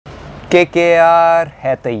KKR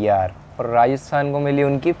है तैयार और राजस्थान को मिली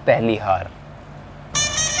उनकी पहली हार।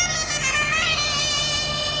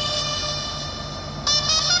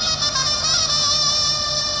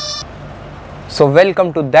 सो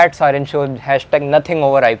welcome to that siren show #nothing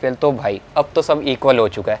over IPL। तो भाई अब तो सब इक्वल हो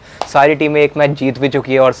चुका है, सारी टीमें एक मैच जीत भी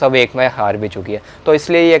चुकी है और सब एक मैच हार भी चुकी है, तो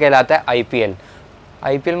इसलिए ये कहलाता है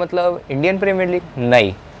IPL मतलब इंडियन प्रीमियर लीग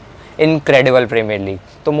नहीं, इनक्रेडिबल प्रीमियर लीग।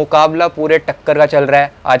 तो मुकाबला पूरे टक्कर का चल रहा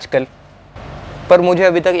है आजकल। पर मुझे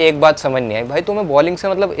अभी तक एक बात समझ नहीं आई, भाई तुम्हें बॉलिंग से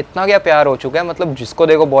मतलब इतना क्या प्यार हो चुका है, मतलब जिसको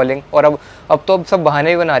देखो बॉलिंग। और अब तो सब बहाने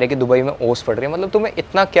भी बना रहे कि दुबई में ओस पड़ रही है, मतलब तुम्हें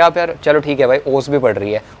इतना क्या प्यार। चलो ठीक है भाई, ओस भी पड़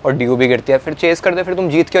रही है और ड्यू भी गिरती है, फिर चेस करते, फिर तुम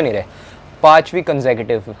जीत क्यों नहीं रहे। 5वीं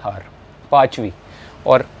कंसेक्यूटिव हार, 5वीं।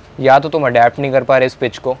 और या तो तुम अडेप्ट नहीं कर पा रहे इस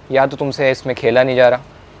पिच को, या तो तुमसे इसमें खेला नहीं जा रहा,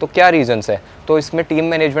 तो क्या रीजंस है। तो इसमें टीम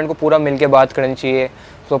मैनेजमेंट को पूरा मिलके बात करनी चाहिए।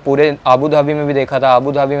 तो पूरे आबू धाबी में भी देखा था,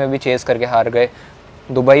 आबू धाबी में भी चेस करके हार गए,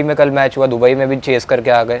 दुबई में कल मैच हुआ, दुबई में भी चेस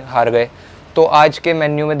करके हार गए। तो आज के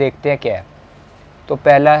मेन्यू में देखते हैं क्या है। तो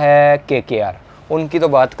पहला है केकेआर। उनकी तो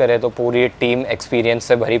बात करें तो पूरी टीम एक्सपीरियंस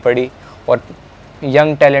से भरी पड़ी और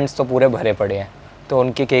यंग टैलेंट्स तो पूरे भरे पड़े हैं, तो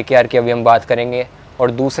उनकी केकेआर की अभी हम बात करेंगे।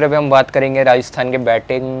 और दूसरे पे हम बात करेंगे राजस्थान के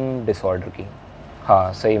बैटिंग डिसऑर्डर की।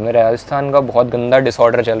 हाँ सही में, राजस्थान का बहुत गंदा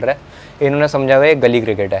डिसऑर्डर चल रहा है। इन्होंने समझा हुआ है गली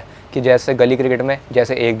क्रिकेट है, कि जैसे गली क्रिकेट में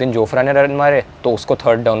जैसे एक दिन जोफ्रा ने रन मारे तो उसको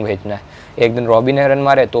थर्ड डाउन भेजना है, एक दिन रॉबी ने रन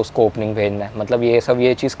मारे तो उसको ओपनिंग भेजना है। मतलब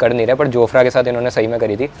ये चीज़ कर नहीं रहे, पर जोफ्रा के साथ इन्होंने सही में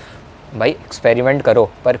करी थी। भाई एक्सपेरिमेंट करो,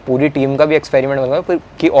 पर पूरी टीम का भी एक्सपेरिमेंट करो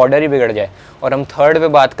कि ऑर्डर ही बिगड़ जाए। और हम थर्ड पे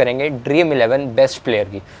बात करेंगे ड्रीम 11 बेस्ट प्लेयर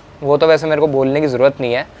की। वो तो वैसे मेरे को बोलने की ज़रूरत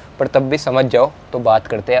नहीं है, पर तब भी समझ जाओ, तो बात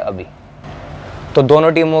करते हैं अभी। तो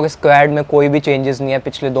दोनों टीमों के स्क्वाड में कोई भी चेंजेस नहीं है,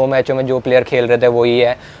 पिछले 2 मैचों में जो प्लेयर खेल रहे थे वही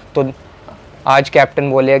है। तो आज कैप्टन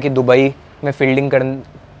बोले कि दुबई में फील्डिंग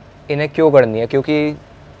इन्हें क्यों करनी है, क्योंकि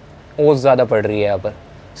ओस ज़्यादा पड़ रही है यहाँ पर।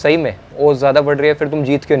 सही में ओस ज़्यादा पड़ रही है, फिर तुम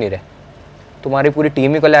जीत क्यों नहीं रहे, तुम्हारी पूरी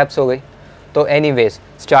टीम ही कोलैप्स हो गई। तो एनीवेज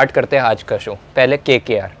स्टार्ट करते हैं आज का शो। पहले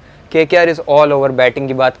KKR is all over. Batting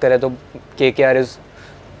की बात करें तो केकेआर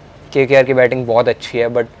की बैटिंग बहुत अच्छी है,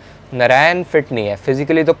 बट नारायण फिट नहीं है।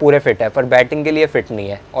 फिजिकली तो पूरे फिट है, पर बैटिंग के लिए फिट नहीं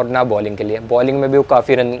है, और ना बॉलिंग के लिए। बॉलिंग में भी वो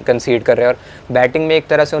काफ़ी रन कंसीड कर रहे हैं, और बैटिंग में एक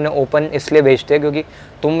तरह से उन्हें ओपन इसलिए भेजते हैं क्योंकि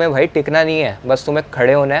तुम में भाई टिकना नहीं है, बस तुम्हें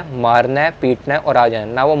खड़े होना है, मारना है, पीटना है और आ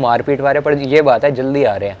जाना। ना वो मार पीट वाले, पर ये बात है जल्दी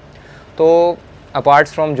आ रहे हैं। तो apart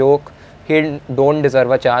from joke, he don't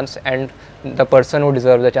deserve a chance, and the person who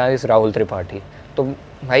deserve the chance is Rahul Tripathi. तो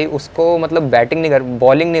भाई उसको मतलब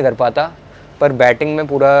बॉलिंग नहीं कर पाता, पर बैटिंग में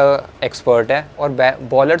पूरा एक्सपर्ट है। और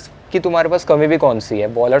बॉलर्स की तुम्हारे पास कमी भी कौन सी है,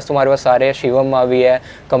 बॉलर्स तुम्हारे पास सारे हैं। शिवम मावी है,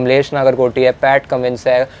 कमलेश नागरकोटी है, पैट कमिंस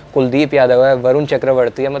है, कुलदीप यादव है, वरुण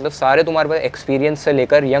चक्रवर्ती है। मतलब सारे तुम्हारे पास एक्सपीरियंस से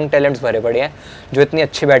लेकर यंग टैलेंट्स भरे पड़े हैं जो इतनी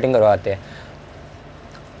अच्छी बैटिंग करवाते हैं।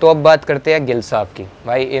 तो अब बात करते हैं गिल साहब की।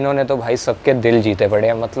 भाई इन्होंने तो भाई सबके दिल जीते पड़े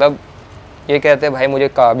हैं। मतलब ये कहते हैं भाई मुझे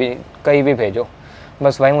कहीं भी भेजो,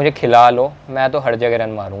 बस भाई मुझे खिला लो, मैं तो हर जगह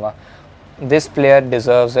रन मारूंगा। This player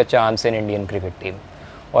deserves a chance in Indian cricket team.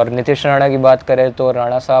 और नीतीश राणा की बात करें तो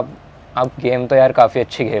राणा साहब, आप गेम तो यार काफ़ी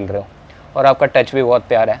अच्छी खेल रहे हो और आपका टच भी बहुत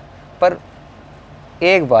प्यारा है, पर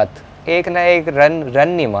एक बात, एक ना एक रन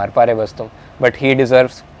नहीं मार पा रहे बस तुम। But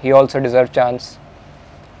he also deserve chance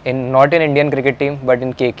not in Indian cricket team but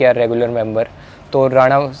in KKR regular member. तो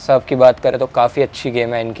राणा साहब की बात करें तो काफ़ी अच्छी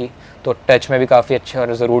गेम है इनकी, तो टच में भी काफ़ी अच्छे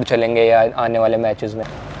और ज़रूर चलेंगे या आने वाले मैचेस में।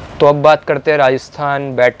 तो अब बात करते हैं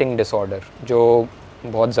राजस्थान बैटिंग डिसऑर्डर, जो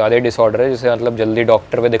बहुत ज़्यादा डिसऑर्डर है, जिसे मतलब जल्दी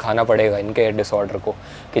डॉक्टर पे दिखाना पड़ेगा इनके डिसऑर्डर को,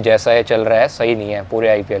 कि जैसा ये चल रहा है सही नहीं है पूरे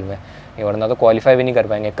IPL में, वरना तो क्वालिफाई भी नहीं कर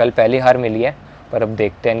पाएंगे। कल पहली हार मिली है, पर अब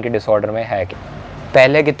देखते हैं इनके डिसऑर्डर में है क्या।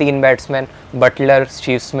 पहले के 3 बैट्समैन बटलर,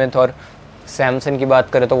 स्टीव स्मिथ और सैमसन की बात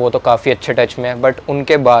करें तो वो तो काफ़ी अच्छे टच में है, बट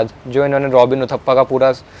उनके बाद जो इन्होंने रॉबिन उथप्पा का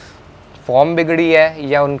पूरा फॉर्म बिगड़ी है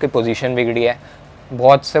या उनकी पोजीशन बिगड़ी है।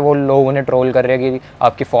 बहुत से वो लोग उन्हें ट्रोल कर रहे हैं कि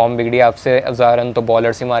आपकी फॉर्म बिगड़ी, आपसे 1000 रन तो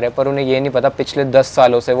बॉलर से मारे, पर उन्हें ये नहीं पता पिछले 10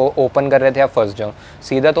 सालों से वो ओपन कर रहे थे या फर्स्ट जाऊँ।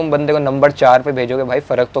 सीधा तुम बंदे को नंबर 4 पे भेजोगे, भाई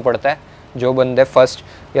फ़र्क तो पड़ता है। जो बंदे फर्स्ट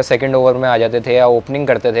या सेकंड ओवर में आ जाते थे या ओपनिंग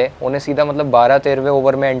करते थे, उन्हें सीधा मतलब 12-13वें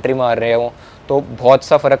ओवर में एंट्री मार रहे हो, तो बहुत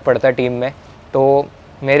सा फ़र्क पड़ता है टीम में। तो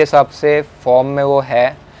मेरे हिसाब से फॉर्म में वो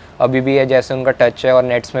है, अभी भी है, जैसे उनका टच है। और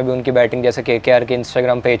नेट्स में भी उनकी बैटिंग, जैसे केकेआर के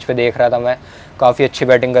इंस्टाग्राम पेज पे देख रहा था मैं, काफ़ी अच्छी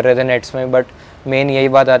बैटिंग कर रहे थे नेट्स में। बट मेन यही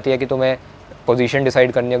बात आती है कि तुम्हें पोजीशन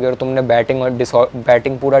डिसाइड करनी होगी, और तुमने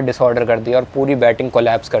बैटिंग पूरा डिसऑर्डर कर दिया और पूरी बैटिंग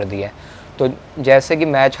कोलैप्स कर दी है। तो जैसे कि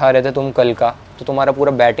मैच हारे थे तुम कल का, तो तुम्हारा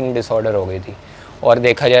पूरा बैटिंग डिसऑर्डर हो गई थी। और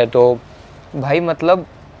देखा जाए तो भाई मतलब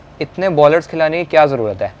इतने बॉलर्स खिलाने की क्या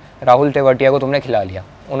ज़रूरत है। राहुल तेवतिया को तुमने खिला लिया,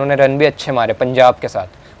 उन्होंने रन भी अच्छे मारे पंजाब के साथ,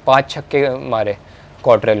 5 छक्के मारे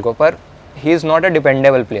कॉटरेल को, पर he is not a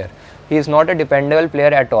dependable player. He is not a dependable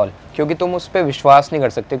player at all, क्योंकि तुम उस पर विश्वास नहीं कर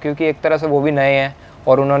सकते, क्योंकि एक तरह से वो भी नए हैं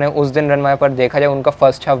और उन्होंने उस दिन रन मारे, पर देखा जाए उनका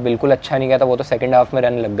फर्स्ट हाफ बिल्कुल अच्छा नहीं गया था, वो तो सेकंड हाफ में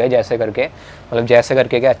रन लग गए जैसे करके, मतलब जैसे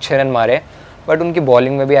करके के अच्छे रन मारे, बट उनकी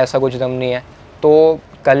बॉलिंग में भी ऐसा कुछ दम नहीं है। तो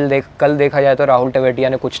कल देखा जाए तो राहुल टेवेटिया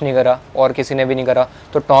ने कुछ नहीं करा और किसी ने भी नहीं करा,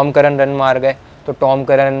 तो टॉम करन रन मार गए, तो टॉम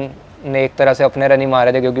करन ने एक तरह से अपने रन ही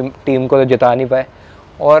मारे थे क्योंकि टीम को तो जिता नहीं पाए।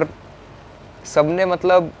 और सबने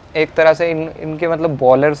मतलब एक तरह से इनके मतलब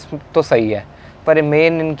बॉलर्स तो सही है, पर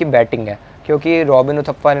मेन इनकी बैटिंग है, क्योंकि रॉबिन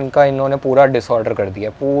उथप्पा इन्होंने पूरा डिसऑर्डर कर दिया,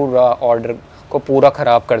 पूरा ऑर्डर को पूरा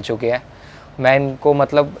ख़राब कर चुके हैं। मैं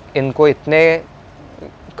इनको इतने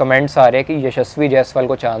कमेंट्स आ रहे हैं कि यशस्वी जायसवाल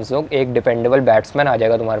को चांस दो, एक डिपेंडेबल बैट्समैन आ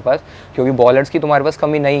जाएगा तुम्हारे पास, क्योंकि बॉलर्स की तुम्हारे पास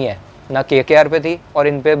कमी नहीं है, ना केकेआर पे थी और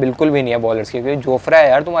इन पे बिल्कुल भी नहीं है बॉलर्स की, क्योंकि जोफ्रा है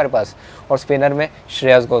यार तुम्हारे पास, और स्पिनर में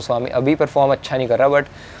श्रेयस गोस्वामी अभी परफॉर्म अच्छा नहीं कर रहा, but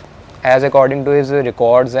as according to his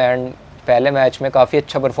records and पहले मैच में काफ़ी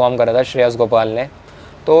अच्छा परफॉर्म करा था श्रेयस गोपाल ने,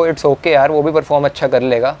 तो इट्स ओके यार, वो भी परफॉर्म अच्छा कर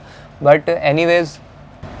लेगा। बट एनीवेज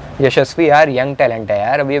यशस्वी यार यंग टैलेंट है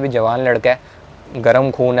यार, अभी जवान लड़का है, गर्म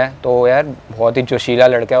खून है, तो यार बहुत ही जोशीला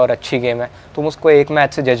लड़का है और अच्छी गेम है, तुम उसको एक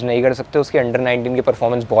मैच से जज नहीं कर सकते। उसकी अंडर 19 की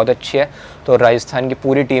परफॉर्मेंस बहुत अच्छी है, तो राजस्थान की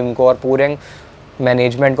पूरी टीम को और पूरे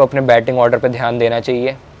मैनेजमेंट को अपने बैटिंग ऑर्डर पे ध्यान देना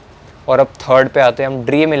चाहिए। और अब थर्ड पे आते हैं हम,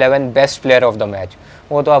 dream 11 best player of the match.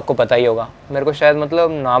 वो तो आपको पता ही होगा, मेरे को शायद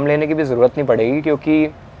नाम लेने की भी ज़रूरत नहीं पड़ेगी, क्योंकि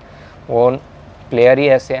वो प्लेयर ही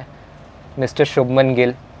ऐसे हैं, मिस्टर शुभमन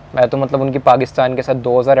गिल। मैं तो उनकी पाकिस्तान के साथ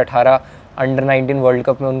 2018 अंडर 19 वर्ल्ड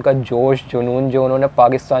कप में उनका जोश जुनून जो उन्होंने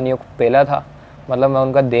पाकिस्तानियों को पेला था, मैं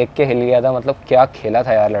उनका देख के हिल गया था, क्या खेला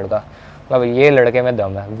था यार लड़का, ये लड़के में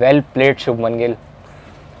दम है। वेल प्लेड शुभमन गिल,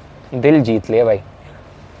 दिल जीत लिया भाई।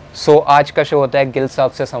 सो आज का शो होता है गिल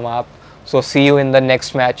साहब से समाप्त। So see you in the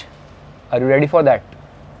next match. Are you ready for that?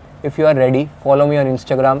 If you are ready, follow me on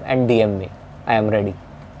Instagram and DM me. I am ready.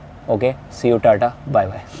 Okay, see you, tata, bye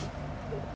bye.